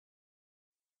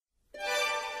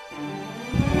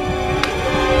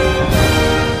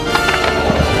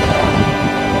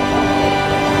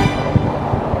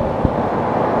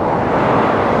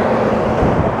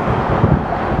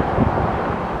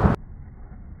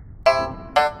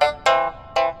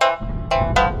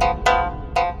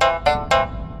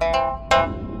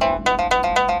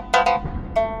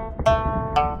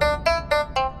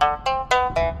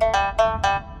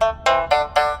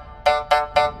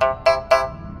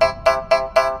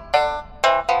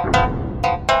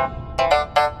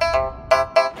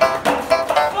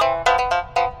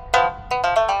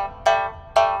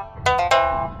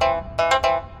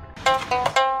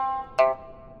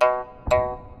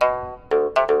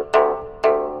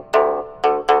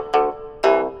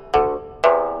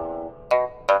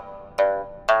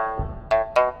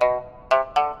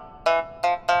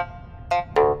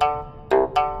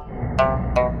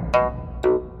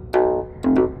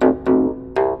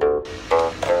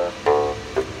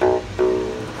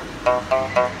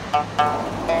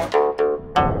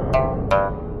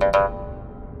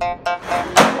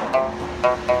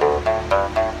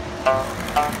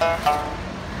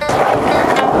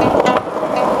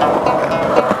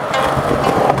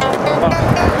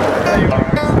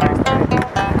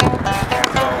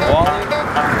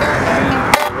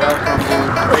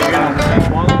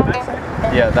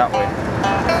Yeah, that way.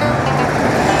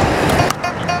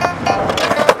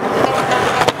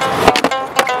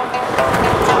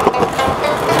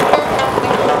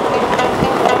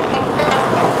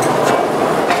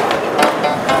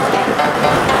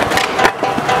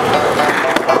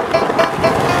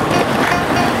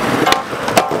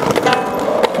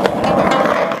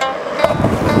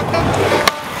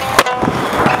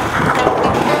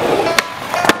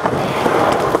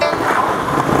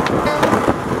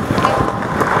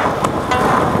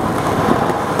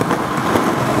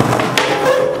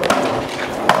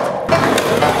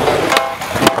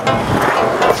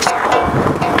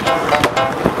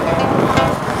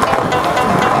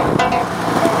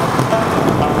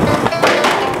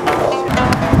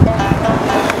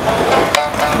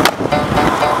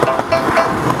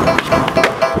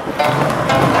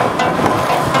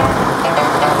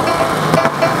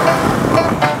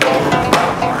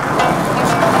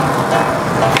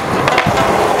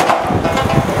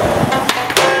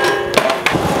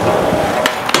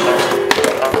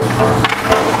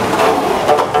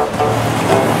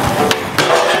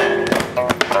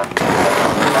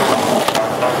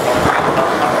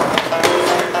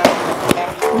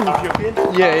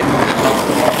 Yeah.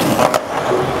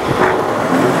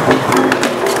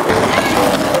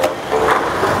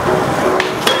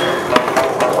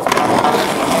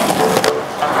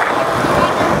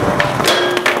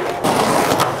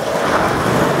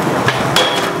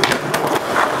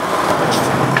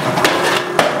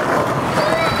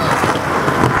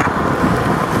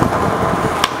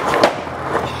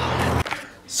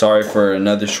 Sorry for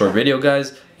another short video,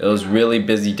 guys. It was a really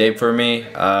busy day for me.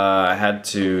 I had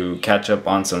to catch up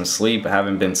on some sleep. I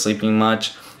haven't been sleeping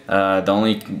much. The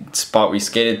only spot we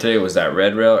skated today was that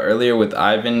red rail. Earlier with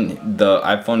Ivan, the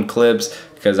iPhone clips,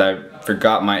 because I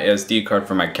forgot my SD card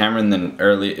for my camera, and then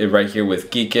early right here with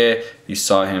Kike, you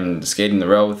saw him skating the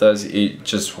rail with us. He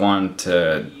just wanted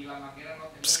to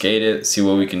skate it, see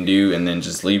what we can do, and then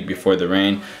just leave before the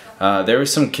rain. There were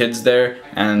some kids there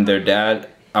and their dad.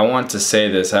 I want to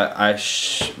say this, I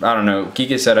don't know,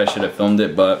 Kike said I should have filmed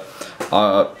it, but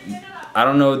I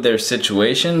don't know their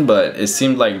situation, but it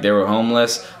seemed like they were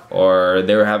homeless or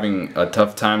they were having a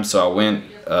tough time, so I went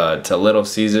to Little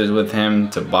Caesars with him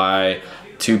to buy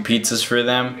 2 pizzas for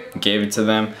them, gave it to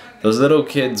them. Those little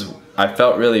kids, I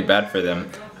felt really bad for them.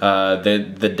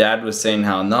 The dad was saying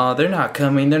how, no, they're not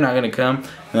coming, they're not gonna come,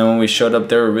 and then when we showed up,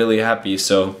 they were really happy.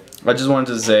 So I just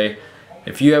wanted to say,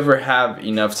 if you ever have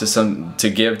enough to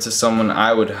give to someone,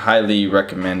 I would highly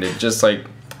recommend it. Just like,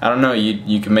 I don't know,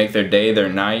 you can make their day, their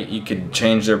night, you could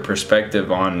change their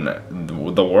perspective on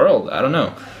the world, I don't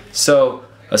know. So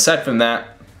aside from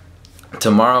that,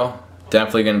 tomorrow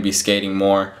definitely going to be skating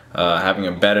more, having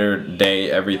a better day,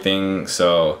 everything.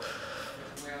 So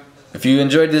if you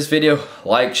enjoyed this video,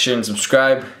 like, share, and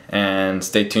subscribe, and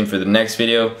stay tuned for the next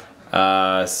video.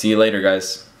 See you later,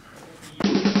 guys.